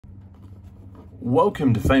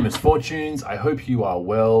Welcome to Famous Fortunes. I hope you are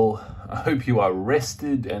well. I hope you are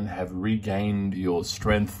rested and have regained your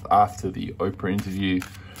strength after the Oprah interview.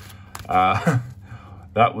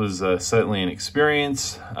 That was certainly an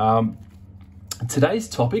experience. Today's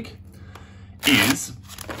topic is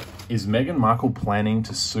Meghan Markle planning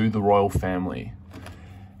to sue the royal family?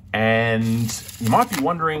 And you might be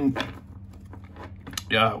wondering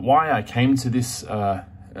why I came to this, to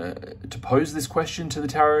pose this question to the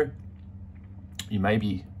tarot. You may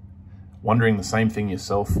be wondering the same thing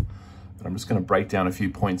yourself, but I'm just going to break down a few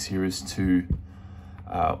points here as to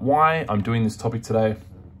why I'm doing this topic today,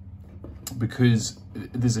 because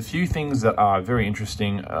there's a few things that are very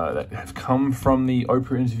interesting that have come from the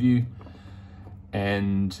Oprah interview,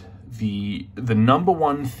 and the number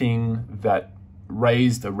one thing that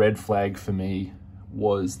raised a red flag for me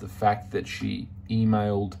was the fact that she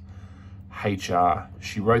emailed HR.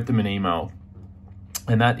 She wrote them an email.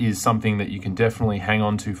 And that is something that you can definitely hang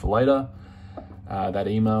on to for later, that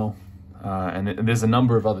email. And there's a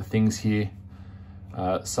number of other things here,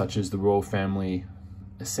 such as the royal family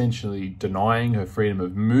essentially denying her freedom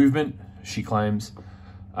of movement, she claims,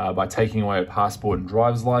 by taking away her passport and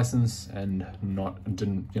driver's license and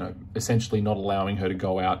essentially not allowing her to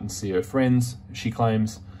go out and see her friends, she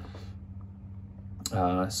claims.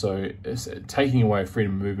 So taking away her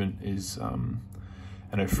freedom of movement is...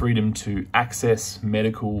 and her freedom to access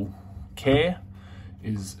medical care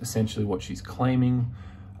is essentially what she's claiming.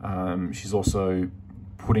 She's also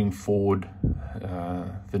putting forward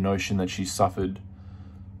the notion that she suffered,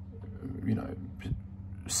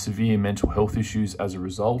 severe mental health issues as a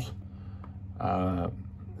result,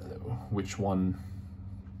 which one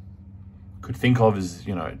could think of as,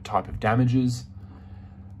 type of damages.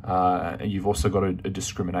 You've also got a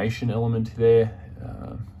discrimination element there.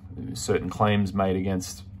 Certain claims made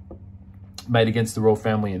against the royal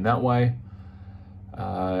family in that way.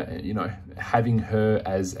 Having her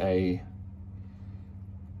as a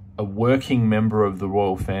working member of the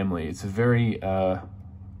royal family, it's a very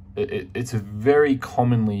it's a very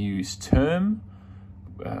commonly used term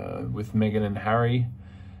with Meghan and Harry.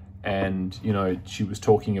 And she was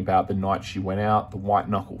talking about the night she went out, the white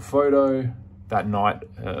knuckle photo, that night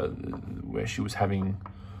where she was having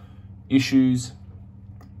issues.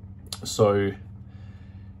 So,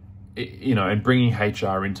 and bringing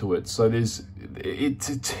HR into it. So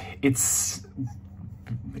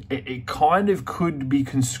it kind of could be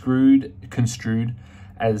construed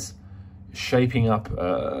as shaping up,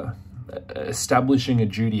 establishing a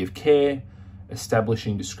duty of care,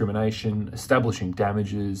 establishing discrimination, establishing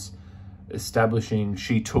damages, establishing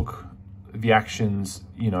she took the actions,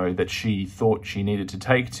 that she thought she needed to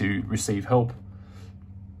take to receive help.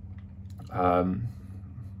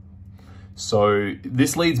 So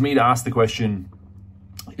this leads me to ask the question,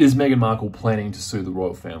 is Meghan Markle planning to sue the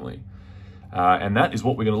royal family? And that is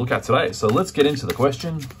what we're going to look at today. So let's get into the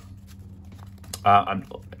question. I'm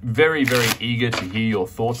very, very eager to hear your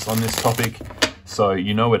thoughts on this topic. So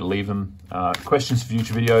you know where to leave them. Questions for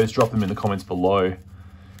future videos, drop them in the comments below.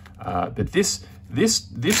 But this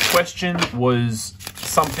question was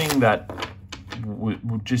something that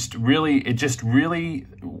just really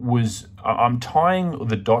was, I'm tying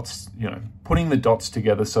the dots, putting the dots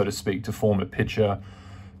together, so to speak, to form a picture,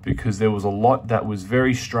 because there was a lot that was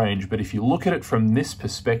very strange. But if you look at it from this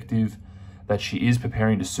perspective, that she is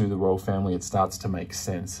preparing to sue the royal family, it starts to make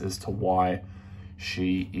sense as to why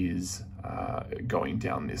she is going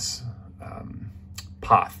down this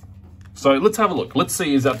path. So let's have a look. Let's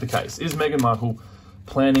see, is that the case? Is Meghan Markle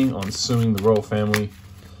planning on suing the royal family?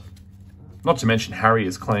 Not to mention Harry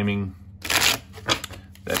is claiming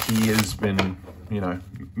that he has been,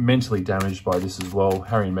 mentally damaged by this as well.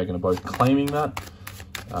 Harry and Meghan are both claiming that.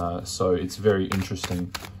 So it's very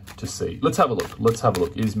interesting to see. Let's have a look. Let's have a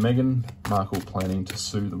look. Is Meghan Markle planning to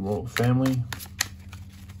sue the royal family?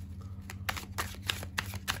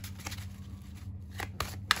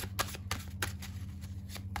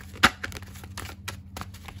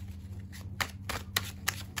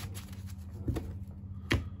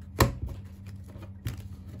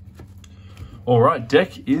 All right,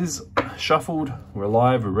 deck is shuffled. We're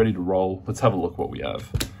live. We're ready to roll. Let's have a look what we have.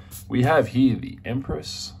 We have here the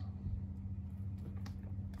Empress,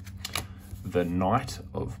 the Knight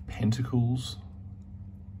of Pentacles,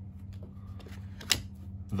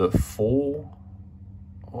 the Four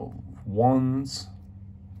of Wands,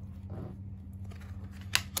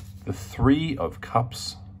 the Three of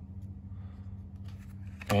Cups,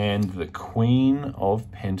 and the Queen of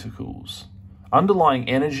Pentacles. Underlying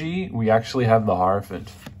energy, we actually have the Hierophant.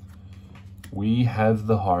 We have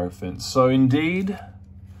the Hierophant. So indeed,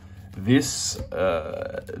 this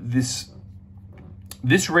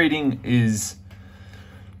This reading is,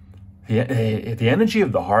 the energy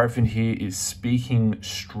of the Hierophant here is speaking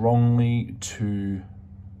strongly to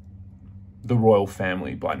the royal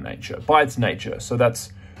family by its nature. So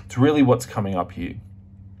it's really what's coming up here.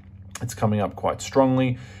 It's coming up quite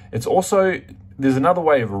strongly. It's also, there's another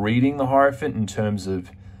way of reading the Hierophant in terms of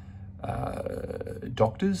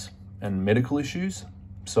doctors and medical issues.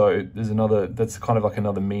 So that's kind of like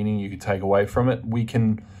another meaning you could take away from it. We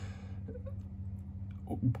can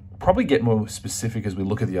probably get more specific as we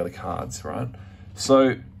look at the other cards, right?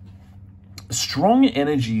 So strong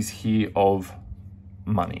energies here of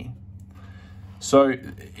money. So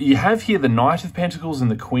you have here the Knight of Pentacles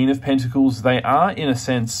and the Queen of Pentacles. They are, in a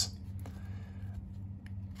sense,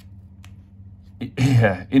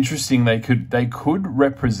 yeah, interesting. They could actually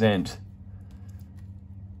represent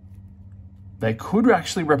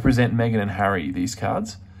Meghan and Harry, these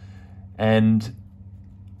cards. And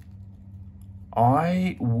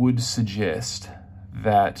I would suggest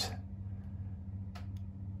that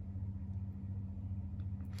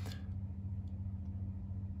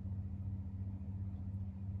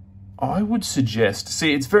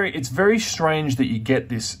see, it's very strange that you get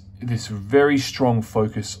this very strong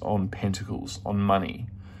focus on pentacles, on money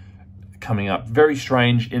coming up. Very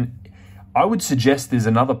strange. And I would suggest there's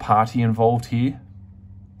another party involved here.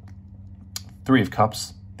 Three of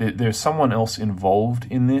Cups. There's someone else involved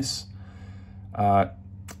in this.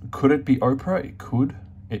 Could it be Oprah? It could.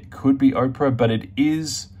 It could be Oprah, but it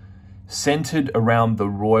is centered around the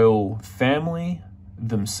royal family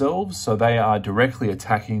themselves. So they are directly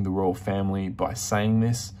attacking the royal family by saying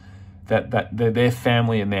this, that their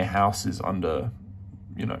family and their house is under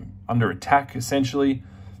attack, essentially.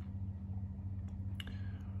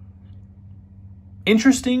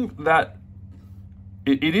 Interesting that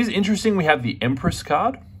it is interesting we have the Empress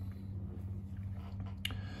card,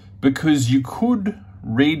 because you could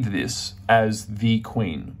read this as the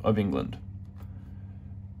Queen of England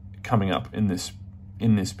coming up in this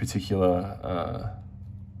particular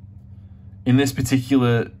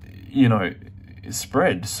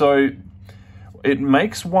spread. So it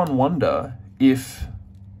makes one wonder if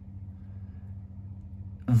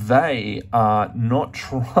they are not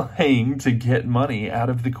trying to get money out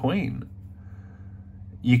of the Queen.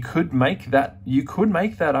 You could make that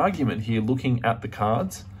argument here, looking at the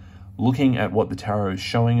cards, looking at what the tarot is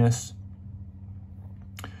showing us.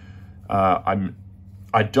 I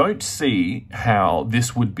don't see how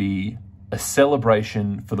this would be a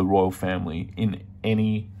celebration for the royal family in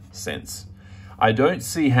any sense. I don't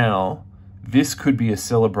see how this could be a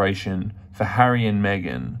celebration for Harry and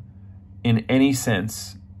Meghan in any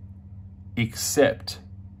sense, except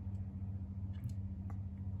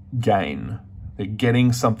gain. They're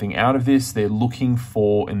getting something out of this. They're looking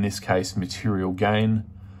for, in this case, material gain.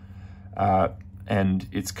 And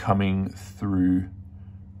it's coming through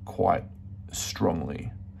quite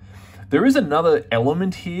strongly. There is another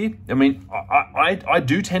element here. I mean, I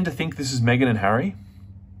do tend to think this is Meghan and Harry.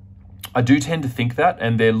 I do tend to think that,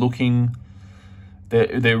 and they're looking.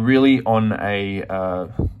 They're really on a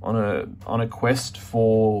quest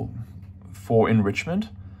for enrichment.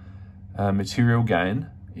 Material gain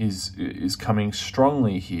is coming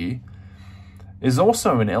strongly here. There's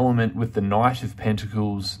also an element with the Knight of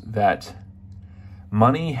Pentacles that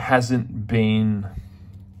money hasn't been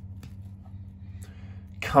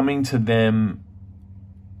coming to them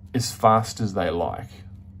as fast as they like.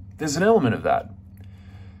 There's an element of that.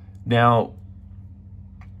 Now,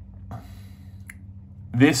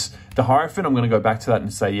 the Hierophant, I'm going to go back to that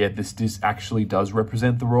and say, yeah, this actually does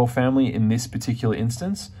represent the royal family in this particular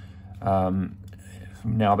instance.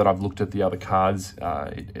 Now that I've looked at the other cards,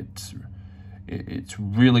 it's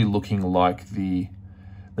really looking like the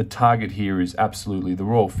target here is absolutely the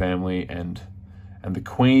royal family, and the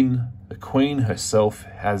Queen. The Queen herself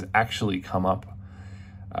has actually come up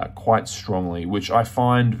quite strongly, which I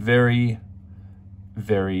find very,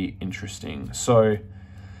 very interesting. So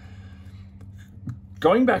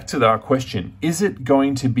going back to our question, is it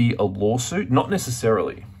going to be a lawsuit? Not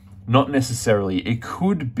necessarily. Not necessarily. It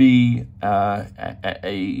could be a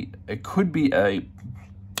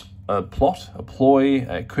plot, a ploy.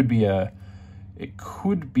 It could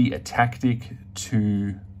be a tactic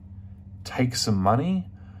to take some money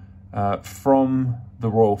from the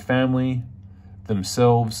royal family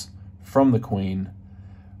themselves, from the Queen.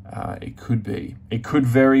 It could be. It could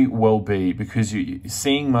very well be, because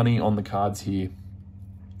seeing money on the cards here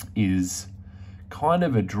is kind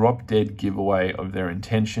of a drop-dead giveaway of their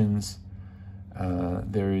intentions.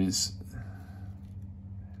 Meghan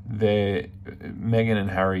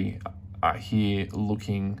and Harry are here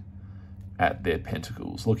looking at their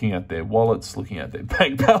pentacles, looking at their wallets, looking at their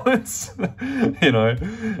bank balance, you know,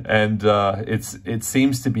 and it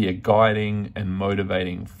seems to be a guiding and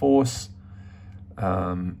motivating force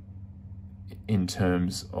in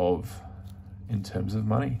terms of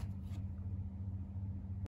money.